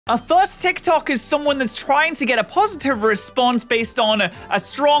A thirst TikTok is someone that's trying to get a positive response based on a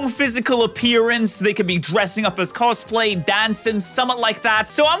strong physical appearance. They could be dressing up as cosplay, dancing, something like that.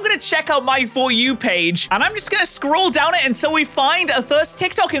 So I'm gonna check out my For You page, and I'm just gonna scroll down it until we find a thirst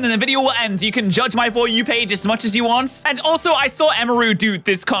TikTok, and then the video will end. You can judge my For You page as much as you want. And also, I saw Emaru do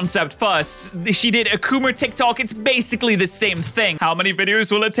this concept first. She did a Coomer TikTok. It's basically the same thing. How many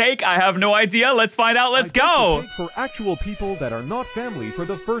videos will it take? I have no idea. Let's find out. Let's go. For actual people that are not family for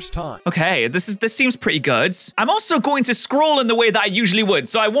the first time. Okay, this seems pretty good. I'm also going to scroll in the way that I usually would,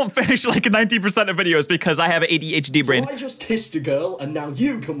 so I won't finish like 90% of videos because I have an ADHD brain. So I just kissed a girl, and now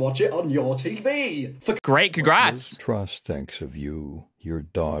you can watch it on your TV. Great, congrats. Liz Truss thinks of you, your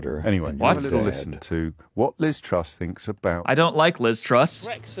daughter. Anyway, what? have a little listen to what Liz Truss thinks about. I don't like Liz Truss.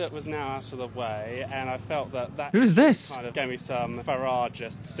 Brexit was now out of the way, and I felt that Who is this? kind of gave me some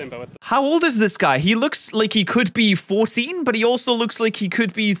patterrz symbol with the How old is this guy? He looks like he could be 14, but he also looks like he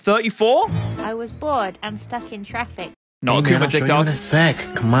could be 34. I was bored and stuck in traffic. Not Hey, a man, I'll Kuma show you TikTok. in a sec.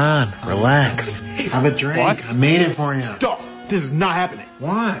 Come on, relax. Have a drink. What? I made it for you. Stop! This is not happening.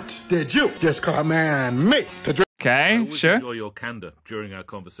 What? Did you just command me to drink? Okay, sure. Enjoy your candor during our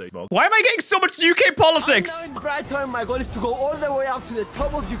conversation. Why am I getting so much UK politics? In bright time, my goal is to go all the way up to the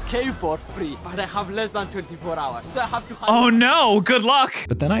top of UK for free, but I have less than 24 hours, so I have to... Oh no, good luck.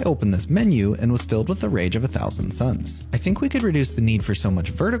 But then I opened this menu and was filled with the rage of 1,000 suns. I think we could reduce the need for so much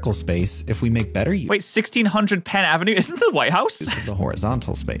vertical space if we make better use Wait, 1600 Penn Avenue? Isn't the White House? of the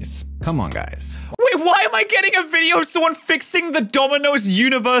horizontal space. Come on, guys. Wait, why am I getting a video of someone fixing the Domino's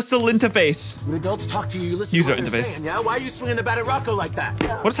universal interface? When adults talk to you, you listen User to what they're interface. saying, yeah? Why are you swinging the bat at Rocco like that?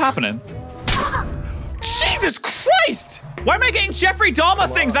 What's happening? Jesus Christ! Why am I getting Jeffrey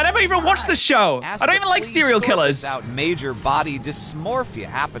Dahmer things? I never even watched the show. I don't even like serial killers. Without major body dysmorphia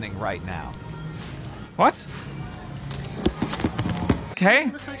happening right now. What?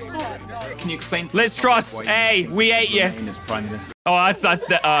 Okay. Can you explain to Liz Truss, hey, we ate you. Oh, that's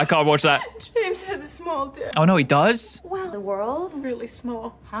I can't watch that. James has a small dick. Oh no, he does? Well, the world really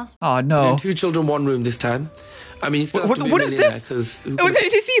small. House. Oh no. 2 children, 1 room this time. I mean, you still have to be what is this? Is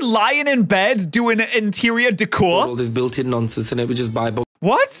he lying in bed doing interior decor? All this built-in nonsense, and it would just buy.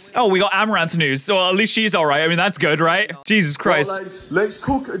 What? Oh, we got Amaranth news. So at least she's all right. I mean, that's good, right? Jesus Christ. Well, lads, let's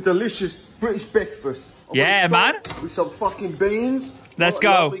cook a delicious British breakfast. Yeah, man. With some fucking beans. Let's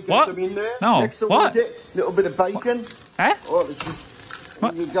go. What? Them in there. No. Next to What? a little bit of bacon. Eh? All right, let's just.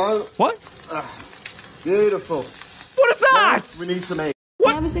 What? Here you go. What? Beautiful. What is that? Right, we need some eggs.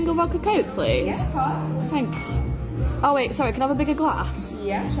 Can I have a single vodka Coke, please? Yeah, thanks. Oh wait, sorry, can I have a bigger glass?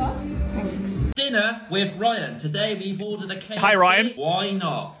 Yeah, sure. Thanks. Dinner with Ryan. Today we've ordered a KFC. Hi, Ryan. Why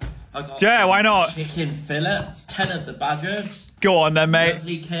not? I got Yeah, why not? chicken fillets, 10 of the badgers. Go on then, mate.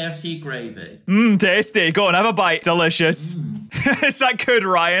 Lovely KFC gravy. Tasty. Go on, have a bite. Delicious. Is that good,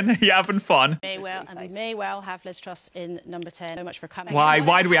 Ryan? You having fun? We may well have Liz Truss in number 10. So much for coming. Why?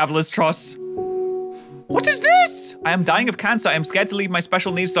 Why do we have Liz Truss? What is this? I am dying of cancer. I am scared to leave my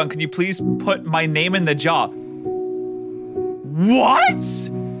special needs song. Can you please put my name in the jar? What?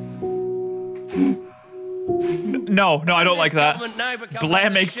 No, I don't like that. Blair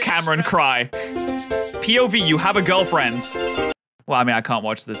makes Cameron cry. POV, you have a girlfriend. Well, I mean, I can't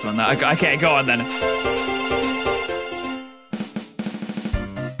watch this one. Okay, go on then.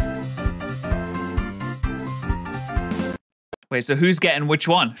 Wait, so who's getting which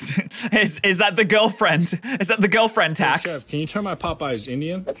one? Is that the girlfriend? Is that the girlfriend tax? Hey, Chef, can you try my Popeyes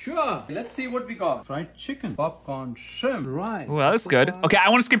Indian? Sure. Let's see what we got. Fried chicken, popcorn, shrimp, rice. Oh, that looks good. Okay, I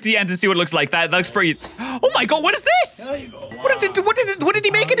want to skip to the end and see what it looks like. That looks pretty. Oh my god, what is this? There you go. What did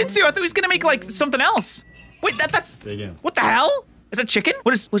he make it into? I thought he was gonna make like something else. Wait, that's. What the hell? Is that chicken?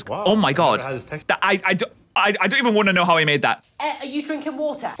 What is? Wow, oh my god. I don't even want to know how he made that. Are you drinking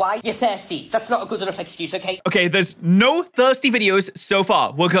water? Why? You're thirsty. That's not a good enough excuse, okay? Okay, there's no thirsty videos so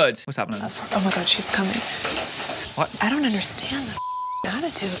far. We're good. What's happening? Oh my god, she's coming. What? I don't understand the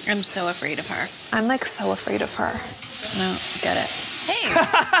attitude. I'm so afraid of her. I'm like so afraid of her. No, get it. Hey!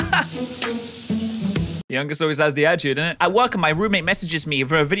 The youngest always has the attitude, innit? At work, my roommate messages me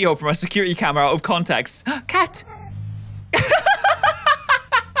for a video from a security camera out of context. Cat!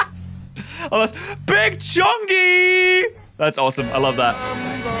 Oh, that's Big Chungy! That's awesome. I love that.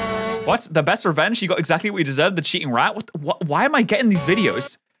 What? The best revenge? You got exactly what you deserved? The cheating rat? What? Why am I getting these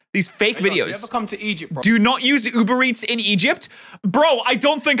videos? These fake Hang on, videos. you ever come to Egypt, bro? Do not use Uber Eats in Egypt. Bro, I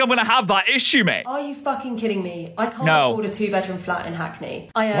don't think I'm gonna have that issue, mate. Are you fucking kidding me? I can't No. afford a 2-bedroom flat in Hackney.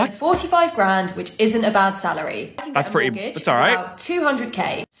 I earn What? 45 grand, which isn't a bad salary. I can That's get a pretty- mortgage that's all right. of about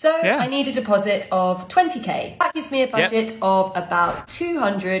 200k. So Yeah. I need a deposit of 20k. That gives me a budget of about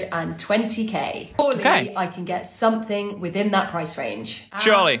 220k. Surely Okay. I can get something within that price range.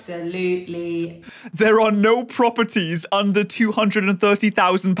 Surely. Absolutely. There are no properties under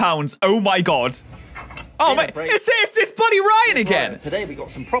 £230,000. Oh my god. Oh my, it's bloody Ryan again. Today we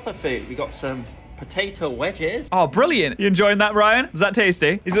got some proper food. We got some potato wedges. Oh, brilliant. You enjoying that, Ryan? Is that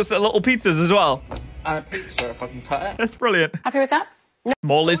tasty? He's got some little pizzas as well. And a pizza if I can cut it. That's brilliant. Happy with that?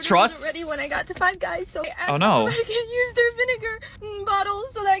 More Liz Truss. Ready when I got to Five Guys, so I asked Oh, no. if I could use their vinegar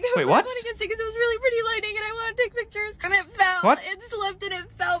bottles so that I could Wait, what? because it was really pretty lighting and I wanted to take pictures. And it fell. What? It slipped and it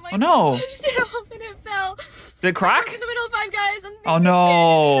fell. My Oh, no. pushed it off and it fell. Did it crack? In the middle of Five Guys. And Oh,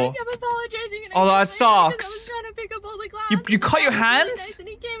 no. I kept apologizing. And Oh, that I sucks. was trying to pick up all the glass. You cut your He was really hands? nice and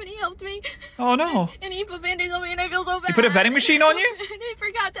he came and he helped me. Oh, no. And he put Band-Aids on me and I feel so bad. You put a vending machine on you? And I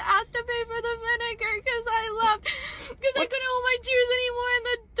forgot to ask to pay for the vinegar because I left. Because I couldn't hold my tears anymore and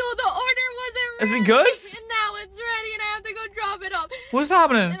the order wasn't ready. Is it good? And now it's ready and I have to go drop it off. What's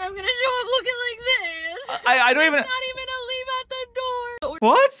happening? And I'm going to show up looking like this. I don't even... I'm not even going to leave out the door.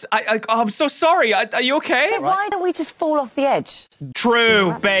 What? I'm so sorry. Are you okay? So why don't we just fall off the edge?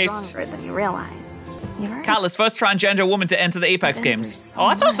 True, based. Stronger than you realize. Catalyst, first transgender woman to enter the Apex Games. Oh,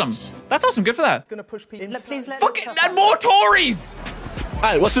 that's awesome. That's awesome. Good for that. Gonna push people. Please let Fuck it, and more Tories!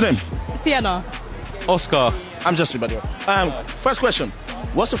 Hi, what's your name? Sienna. Oscar. I'm Jesse, by the way. First question.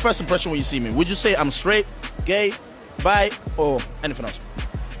 What's the first impression when you see me? Would you say I'm straight, gay, bi, or anything else?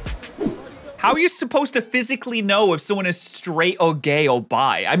 How are you supposed to physically know if someone is straight or gay or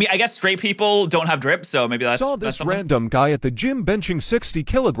bi? I mean, I guess straight people don't have drip, so maybe that's Saw that's this something. random guy at the gym benching 60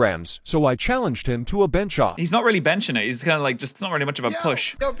 kilograms, so I challenged him to a bench off. He's not really benching it. He's kind of like just, it's not really much of a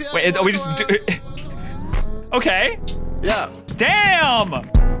push. Wait, are we just okay. Yeah. Damn!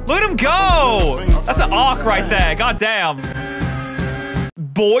 Look at him go! That's an arc right there. God damn.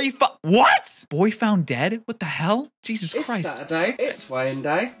 What? Boy found dead? What the hell? Jesus Christ. It's Saturday. It's weighing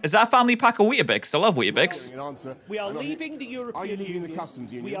day. Is that a family pack of Weetabix? I love Weetabix. We are leaving the European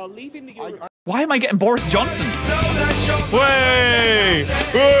Union. We are leaving the European Why am I getting Boris Johnson? Way!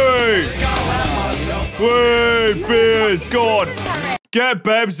 Beers, go on. Get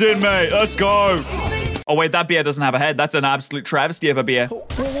Bevs in, mate. Let's go. Oh, wait, that beer doesn't have a head. That's an absolute travesty of a beer.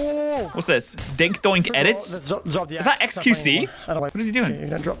 What's this? Dink Doink Edits? Is that XQC? What is he doing? You're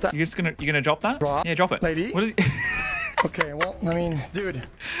gonna drop that. You're gonna drop that? Yeah, drop it. Lady. What is he? Okay, well, I mean, dude.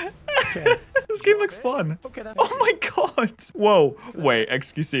 Okay. This game looks fun. Oh my god. Whoa. Wait,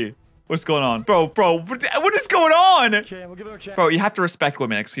 XQC. What's going on? Bro, what is going on? Okay, we'll give it a check. Bro, you have to respect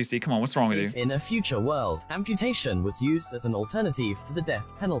women, XQC. Come on, what's wrong with you? In a future world, amputation was used as an alternative to the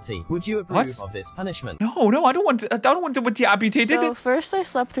death penalty. Would you approve of this punishment? No, I don't want to be amputated. So first I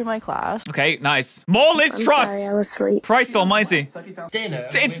slept through my class. Okay, nice. More Liz Truss. Sorry, I was asleep. Christ almighty. Dinner.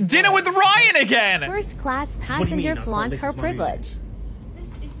 It's dinner with Ryan again. First class passenger flaunts her privilege.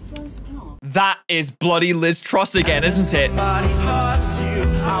 That is bloody Liz Truss again, isn't it?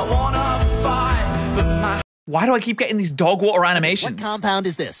 Why do I keep getting these dog water animations? What compound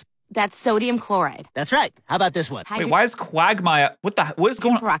is this? That's sodium chloride. That's right. How about this one? Wait, why is Quagmire? What is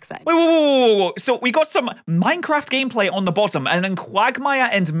going on? Peroxide. Wait. So we got some Minecraft gameplay on the bottom, and then Quagmire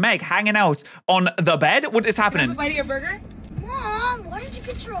and Meg hanging out on the bed. What is happening? Have a bite of your burger? Mom, why did you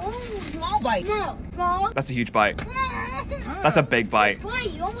get your own small bite? No, small. That's a huge bite. That's a big bite.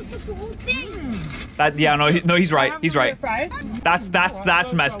 You almost took the whole thing. He's right. He's right.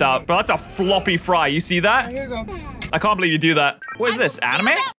 That's messed up. But that's a floppy fry. You see that? Here you go. I can't believe you do that. What is this?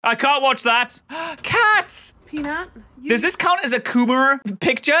 Anime? I can't watch that. Cats! Peanut? Does this count as a Coomer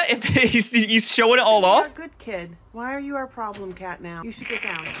picture if he's showing it all off? You're a good kid. Why are you our problem cat now? You should get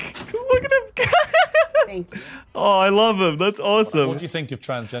down. Look at him. Thank you. Oh, I love him. That's awesome. What do you think of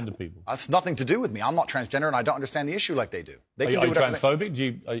transgender people? That's nothing to do with me. I'm not transgender and I don't understand the issue like they do. They Are you transphobic? Do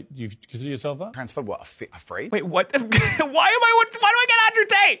you consider yourself that? Transphobic? What? Afraid? Wait, what? Why do I get Andrew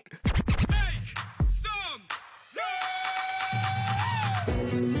Tate?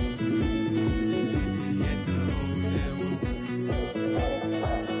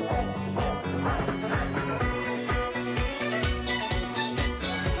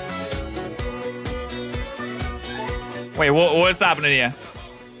 Wait, what's happening here?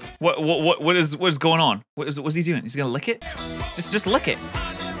 What is going on? What's he doing? He's gonna lick it? Just lick it.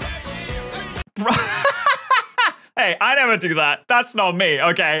 Hey, I never do that. That's not me,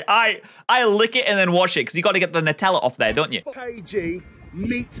 okay? I lick it and then wash it, because you got to get the Nutella off there, don't you? KG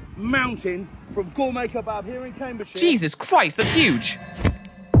Meat Mountain from Gourmet Kebab here in Cambridgeshire. Jesus Christ, that's huge.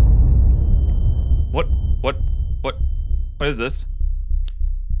 What is this?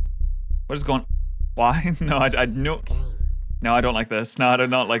 What is going? Why? No, I no. No, I don't like this. No, I do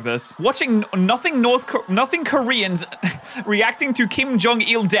not like this. Watching nothing Koreans reacting to Kim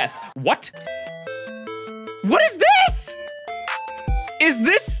Jong-il death. What? What is this? Is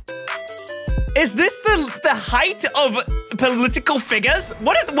this the height of political figures?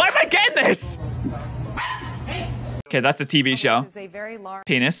 Why am I getting this? Okay, that's a TV show.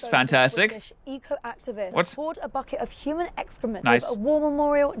 Penis, fantastic. Eco-activist What? poured a bucket of human excrement Nice. over a war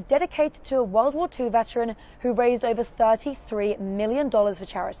memorial dedicated to a World War II veteran who raised over $33 million for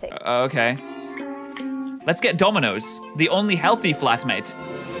charity. Okay. Let's get Domino's. The only healthy flatmate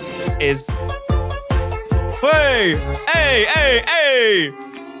is... Hey!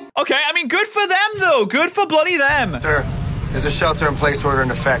 Okay, I mean, good for them, though. Good for bloody them. Sir, there's a shelter in place order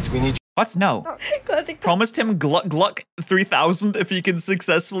in effect. We need... What? No. Promised him Gluck 3000 if he can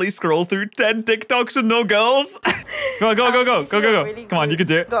successfully scroll through 10 TikToks with no girls. Go. Really Come on, you can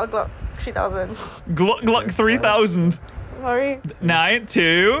do it. Gluck 3000. Gluck 3000. Sorry. 9,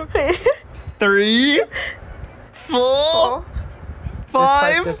 2, 3, 4,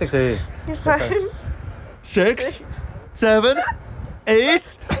 5, 6, 7,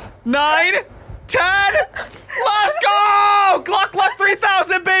 8, 9, 10. Let's go! Gluck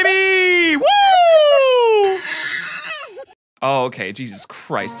 3000, baby! Woo! Oh, okay. Jesus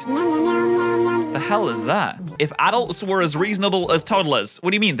Christ. The hell is that? If adults were as reasonable as toddlers.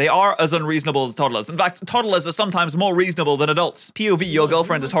 What do you mean? They are as unreasonable as toddlers. In fact, toddlers are sometimes more reasonable than adults. POV, your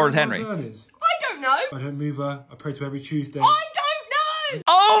girlfriend is Horrid Henry. I don't know. I don't move her. I pray to every Tuesday. I don't know.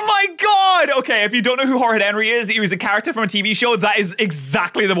 Oh my god! Okay, if you don't know who Horrid Henry is, he was a character from a TV show. That is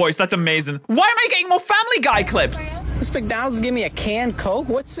exactly the voice. That's amazing. Why am I getting more Family Guy clips? This McDonald's give me a canned Coke?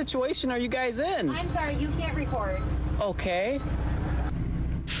 What situation are you guys in? I'm sorry, you can't record. Okay.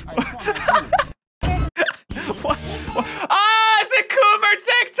 What? Ah, it's a Coomer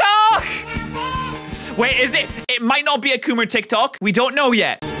TikTok! Wait, is it? It might not be a Coomer TikTok. We don't know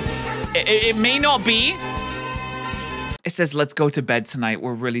yet. It may not be. It says, let's go to bed tonight.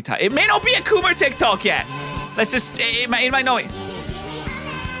 We're really tired. It may not be a Coomer TikTok yet. Let's just, it might not.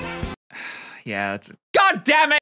 Yeah, it's, God damn it!